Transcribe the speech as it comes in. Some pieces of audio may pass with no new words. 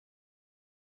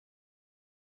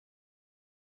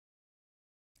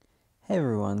Hey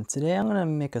everyone, today I'm going to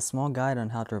make a small guide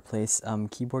on how to replace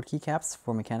keyboard keycaps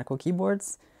for mechanical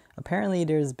keyboards. Apparently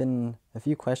there's been a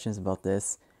few questions about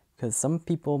this because some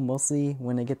people, mostly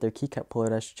when they get their keycap puller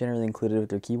that's generally included with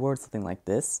their keyboard, something like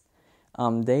this,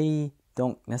 they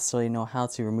don't necessarily know how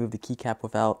to remove the keycap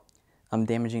without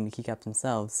damaging the keycap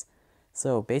themselves.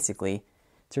 So basically,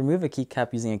 to remove a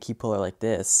keycap using a key puller like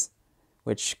this,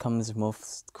 which comes with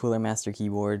most Cooler Master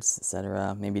keyboards,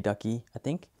 etc., maybe Ducky, I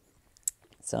think.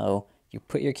 So you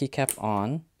put your keycap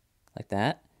on like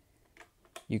that.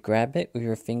 You grab it with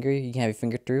your finger. You can have your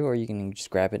finger through, or you can just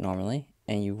grab it normally,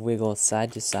 and you wiggle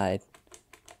side to side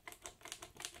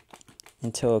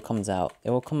until it comes out. It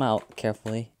will come out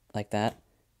carefully like that,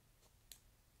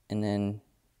 and then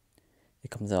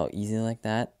it comes out easy like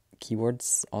that.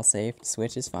 Keyboard's all safe.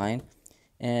 Switch is fine,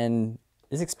 and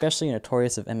it's especially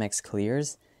notorious of MX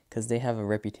Clears because they have a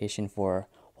reputation for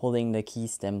holding the key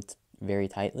stem very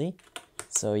tightly.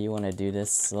 So you want to do this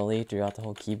slowly throughout the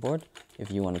whole keyboard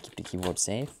if you want to keep the keyboard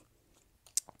safe.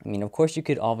 I mean, of course you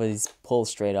could always pull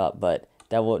straight up, but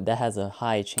that has a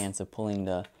high chance of pulling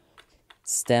the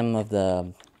stem of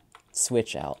the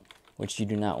switch out, which you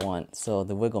do not want. So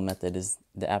the wiggle method is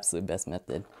the absolute best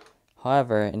method.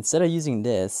 However, instead of using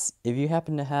this, if you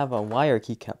happen to have a wire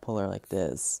keycap puller like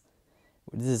this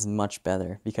is much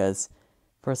better because,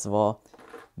 first of all,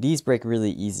 these break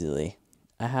really easily.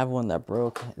 I have one that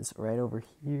broke. It's right over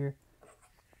here.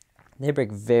 They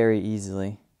break very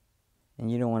easily.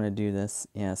 And you don't want to do this.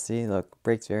 Yeah, see? Look,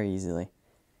 breaks very easily.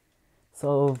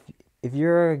 So if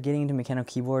you're getting into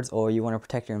mechanical keyboards or you want to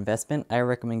protect your investment, I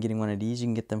recommend getting one of these. You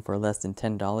can get them for less than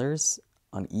 $10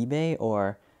 on eBay,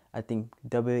 or I think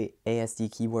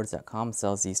WASDkeyboards.com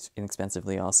sells these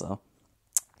inexpensively also.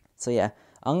 So yeah,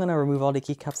 I'm going to remove all the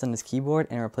keycaps on this keyboard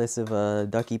and replace it with a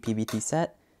Ducky PBT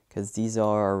set, because these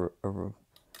are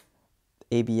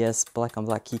ABS black on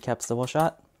black keycaps double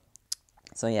shot.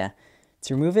 So yeah,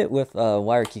 to remove it with a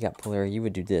wire keycap puller, you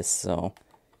would do this. So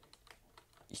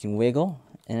you can wiggle,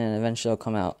 and then eventually it'll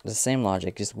come out. The same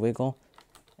logic, just wiggle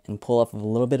and pull up with a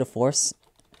little bit of force,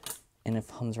 and it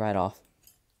comes right off.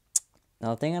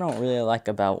 Now the thing I don't really like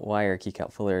about wire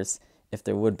keycap pullers, if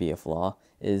there would be a flaw,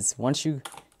 is once you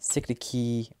stick the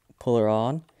key puller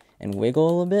on and wiggle a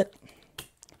little bit,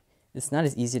 it's not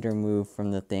as easy to remove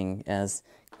from the thing as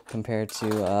compared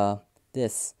to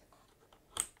this.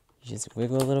 You just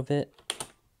wiggle a little bit,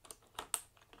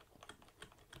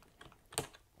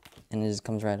 and it just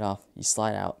comes right off. You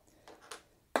slide out.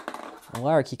 A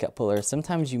wire keycap puller,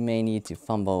 sometimes you may need to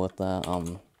fumble with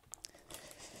the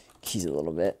keys a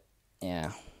little bit.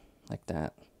 Yeah, like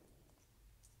that.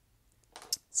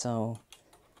 So,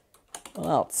 what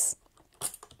else?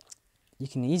 You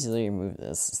can easily remove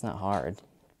this. It's not hard.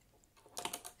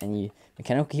 And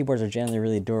mechanical keyboards are generally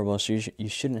really durable, so you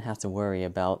shouldn't have to worry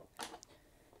about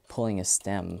pulling a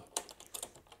stem.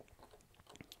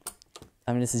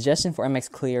 I mean, the suggestion for MX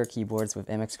Clear keyboards with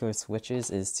MX Clear switches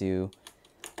is to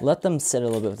let them sit a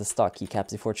little bit with the stock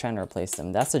keycaps before trying to replace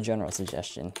them. That's a general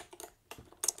suggestion.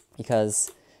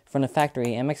 Because from the factory,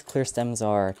 MX Clear stems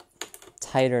are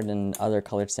tighter than other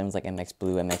colored stems like MX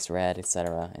Blue, MX Red,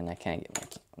 etc. And I can't get my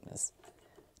key on this.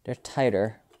 They're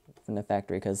tighter from the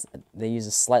factory because they use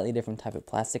a slightly different type of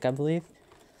plastic, I believe,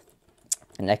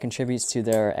 and that contributes to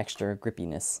their extra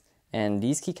grippiness. And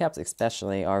these keycaps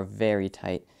especially are very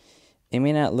tight. It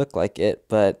may not look like it,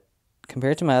 but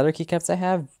compared to my other keycaps I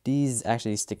have, these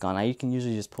actually stick on. You can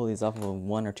usually just pull these off with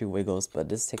 1 or 2 wiggles, but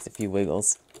this takes a few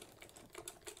wiggles.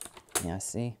 Yeah,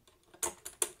 see?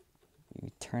 You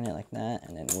turn it like that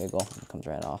and then wiggle, and it comes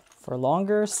right off. For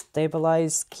longer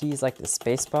stabilized keys like the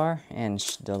spacebar and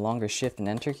the longer shift and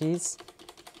enter keys,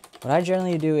 what I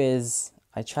generally do is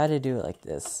I try to do it like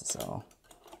this. So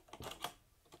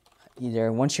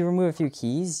either once you remove a few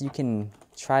keys, you can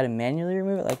try to manually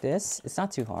remove it like this. It's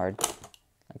not too hard,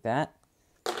 like that.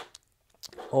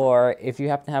 Or if you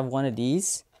happen to have one of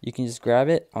these, you can just grab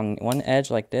it on one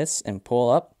edge like this and pull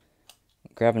up.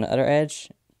 Grab on the other edge,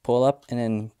 pull up, and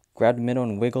then grab the middle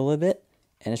and wiggle a little bit,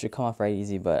 and it should come off right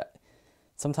easy. But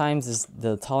sometimes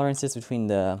the tolerances between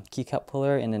the keycap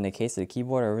puller and then the case of the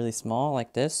keyboard are really small,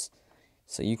 like this,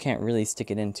 so you can't really stick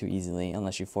it in too easily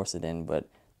unless you force it in, but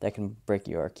that can break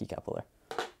your keycap puller.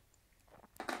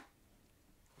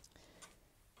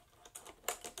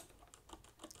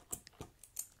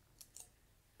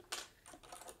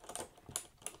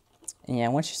 And yeah,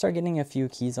 once you start getting a few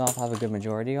keys off, have a good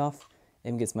majority off,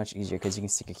 it gets much easier because you can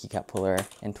stick a keycap puller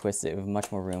and twist it with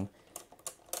much more room.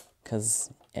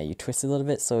 Because, yeah, you twist it a little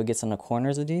bit so it gets on the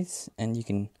corners of these, and you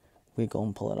can wiggle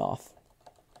and pull it off.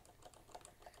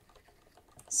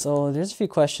 So there's a few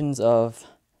questions of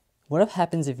what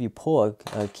happens if you pull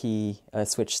a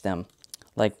switch stem?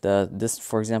 Like this,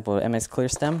 for example, MX clear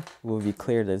stem will be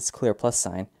clear, this clear plus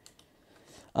sign.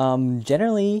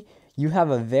 Generally, you have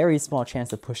a very small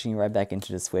chance of pushing right back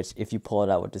into the switch if you pull it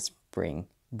out with the spring.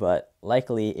 But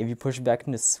likely, if you push back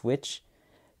into the switch,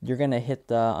 you're gonna hit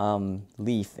the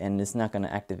leaf and it's not gonna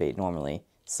activate normally.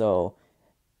 So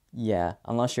yeah,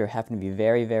 unless you happen to be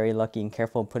very, very lucky and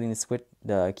careful putting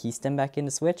the key stem back in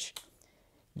the switch,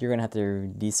 you're gonna have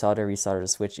to desolder, resolder the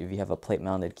switch if you have a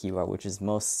plate-mounted keyboard, which is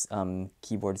most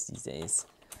keyboards these days.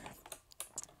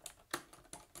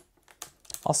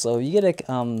 Also, you get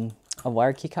a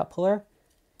wire keycap puller,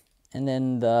 and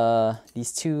then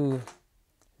these two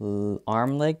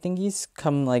arm leg thingies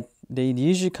come they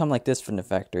usually come like this from the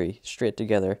factory, straight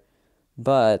together.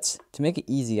 But to make it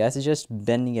easy, I suggest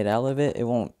bending it out a little bit.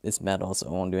 It's metal, so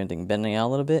it won't do anything. Bending it out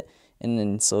a little bit, and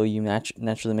then so you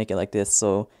naturally make it like this.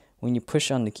 So when you push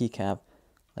on the keycap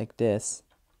like this,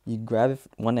 you grab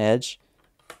one edge,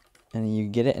 and then you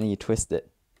get it, and you twist it,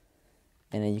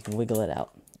 and then you can wiggle it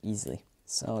out easily.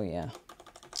 So yeah,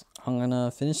 I'm gonna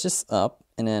finish this up,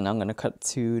 and then I'm gonna cut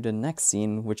to the next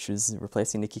scene, which is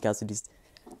replacing the keycaps with these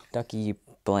ducky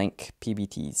blank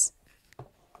PBTs.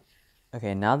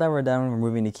 Okay, now that we're done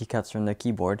removing the keycaps from the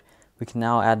keyboard, we can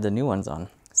now add the new ones on.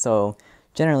 So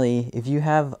generally, if you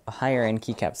have a higher end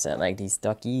keycap set like these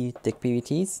ducky thick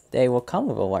PBTs, they will come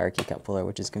with a wire keycap puller,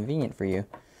 which is convenient for you.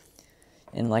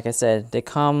 And like I said, they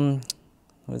come,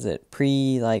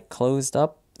 closed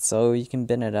up, so you can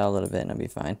bend it out a little bit and it'll be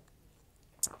fine.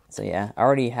 So yeah, I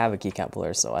already have a keycap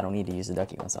puller, so I don't need to use the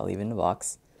ducky one, so I'll leave it in the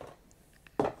box.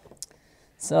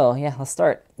 So yeah, let's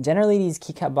start. Generally, these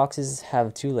keycap boxes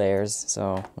have two layers.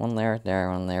 So one layer there,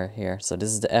 one layer here. So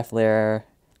this is the F layer,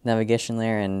 navigation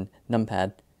layer, and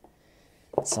numpad.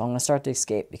 So I'm going to start the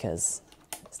escape because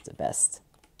it's the best.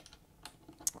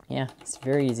 Yeah, it's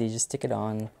very easy. Just stick it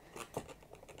on.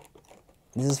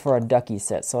 This is for a ducky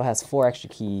set, so it has 4 extra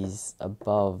keys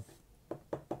above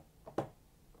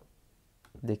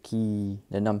the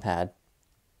numpad.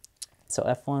 So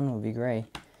F1 would be gray.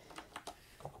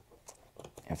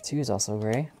 F2 is also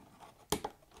gray.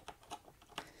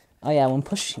 Oh yeah, when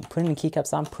putting the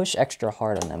keycaps on, push extra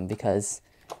hard on them because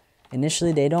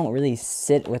initially they don't really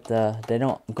they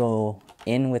don't go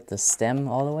in with the stem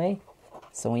all the way.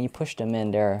 So when you push them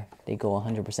in there, they go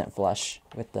 100% flush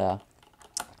with the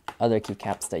other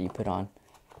keycaps that you put on.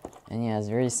 And yeah, it's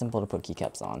very simple to put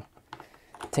keycaps on.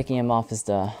 Taking them off is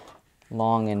the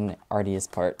long and arduous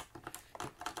part.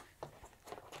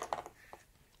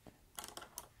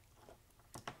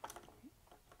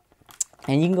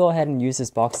 And you can go ahead and use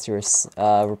this box to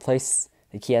replace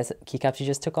the keycaps you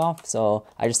just took off. So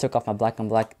I just took off my black on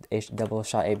black double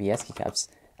shot ABS keycaps.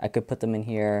 I could put them in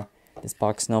here, this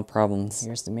box, no problems.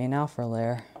 Here's the main alpha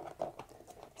layer.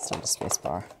 Start the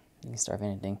spacebar. You can start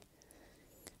anything.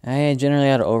 I generally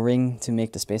add an O-ring to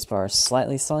make the spacebar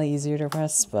slightly easier to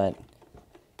press, but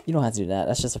you don't have to do that.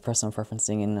 That's just a personal preference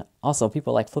thing. And also,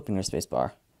 people like flipping their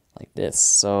spacebar like this,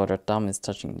 so their thumb is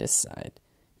touching this side.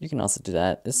 You can also do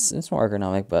that. It's more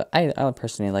ergonomic, but I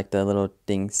personally like the little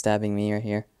thing stabbing me right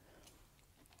here.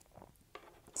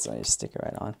 So I just stick it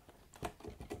right on.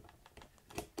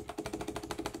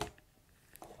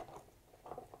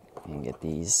 And get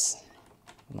these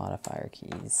modifier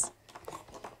keys.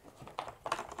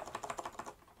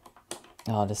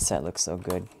 Oh, this set looks so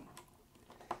good.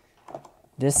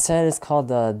 This set is called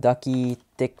the Ducky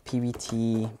Thick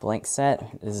PBT blank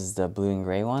set. This is the blue and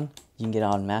gray one. You can get it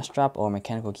on Massdrop or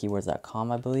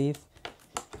mechanicalkeyboards.com, I believe.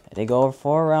 They go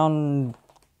for around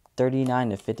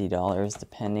 $39 to $50,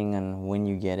 depending on when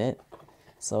you get it.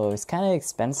 So it's kind of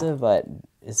expensive, but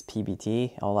it's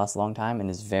PBT. It'll last a long time and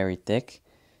is very thick.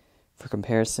 For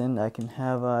comparison, I can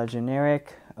have a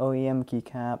generic OEM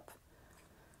keycap.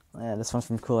 Yeah, this one's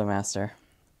from Cooler Master.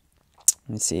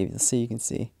 Let me see. Let's see. You can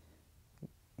see.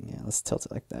 Yeah, let's tilt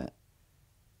it like that.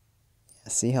 Yeah,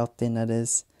 see how thin that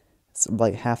is? It's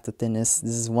like half the thickness.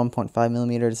 This is 1.5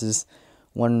 millimeter. This is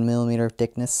 1 millimeter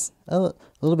thickness. A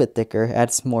little bit thicker.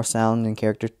 Adds more sound and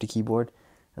character to the keyboard,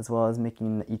 as well as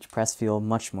making each press feel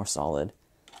much more solid.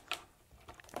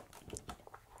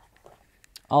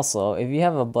 Also, if you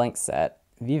have a blank set,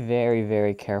 be very,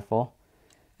 very careful.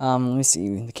 Let me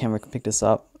see. The camera can pick this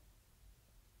up.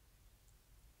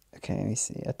 Okay, let me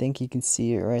see. I think you can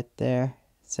see it right there.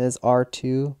 It says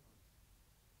R2.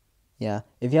 Yeah,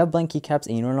 if you have blank keycaps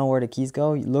and you don't know where the keys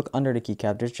go, you look under the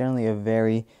keycap. There's generally a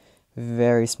very,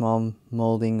 very small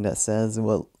molding that says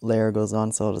what layer goes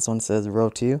on. So this one says row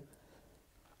 2.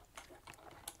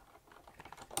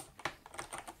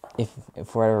 If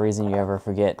for whatever reason you ever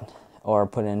forget or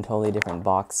put it in a totally different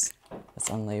box that's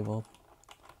unlabeled.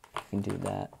 You can do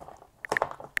that.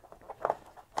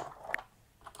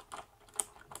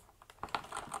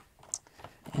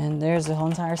 And there's the whole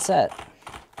entire set.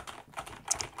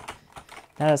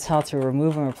 That is how to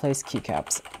remove and replace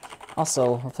keycaps.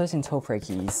 Also, replacing Topre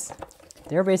keys.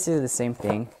 They're basically the same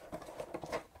thing.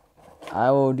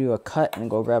 I will do a cut and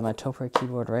go grab my Topre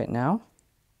keyboard right now.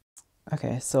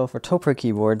 Okay, so for Topre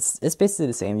keyboards, it's basically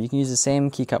the same. You can use the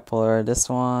same keycap puller, this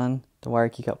one, the wire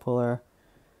keycap puller,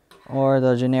 or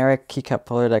the generic keycap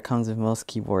puller that comes with most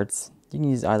keyboards. You can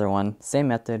use either one. Same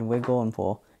method, wiggle and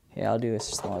pull. Okay, I'll do a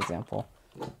small example.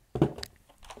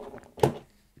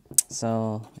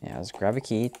 So, yeah, just grab a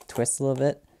key, twist a little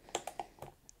bit,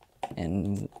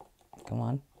 and come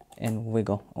on, and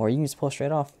wiggle. Or you can just pull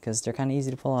straight off, because they're kind of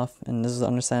easy to pull off. And this is the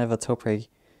underside of a Topre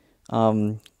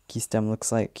key stem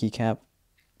looks like, keycap.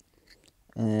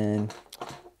 And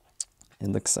it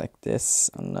looks like this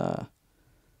on the,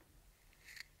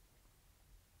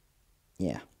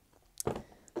 yeah.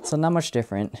 So not much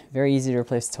different. Very easy to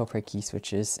replace Topre key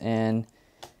switches. And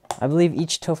I believe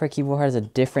each Topre keyboard has a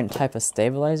different type of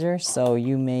stabilizer, so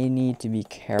you may need to be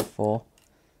careful.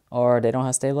 Or they don't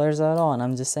have stabilizers at all, and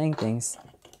I'm just saying things.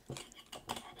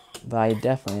 But I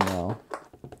definitely know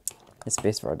the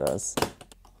spacebar does.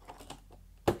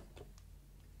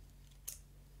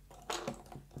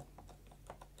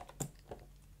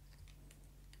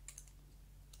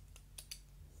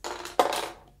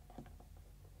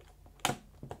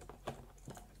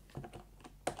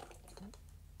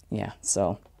 Yeah,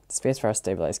 so spacebar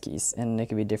stabilized keys, and they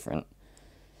could be different.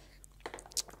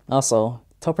 Also,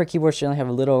 Topre keyboards generally have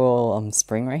a little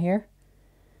spring right here.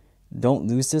 Don't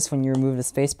lose this when you remove the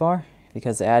spacebar,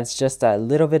 because it adds just that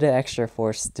little bit of extra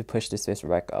force to push the spacebar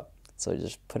back up. So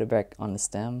just put it back on the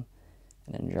stem,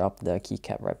 and then drop the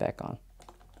keycap right back on.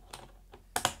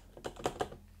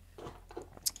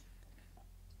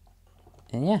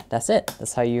 And yeah, that's it.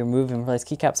 That's how you remove and replace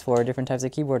keycaps for different types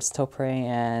of keyboards, Topre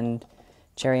and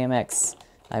Cherry MX.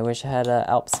 I wish I had an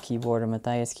Alps keyboard or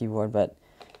Matthias keyboard, but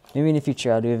maybe in the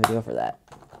future I'll do a video for that.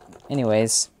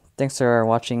 Anyways, thanks for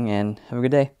watching and have a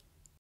good day.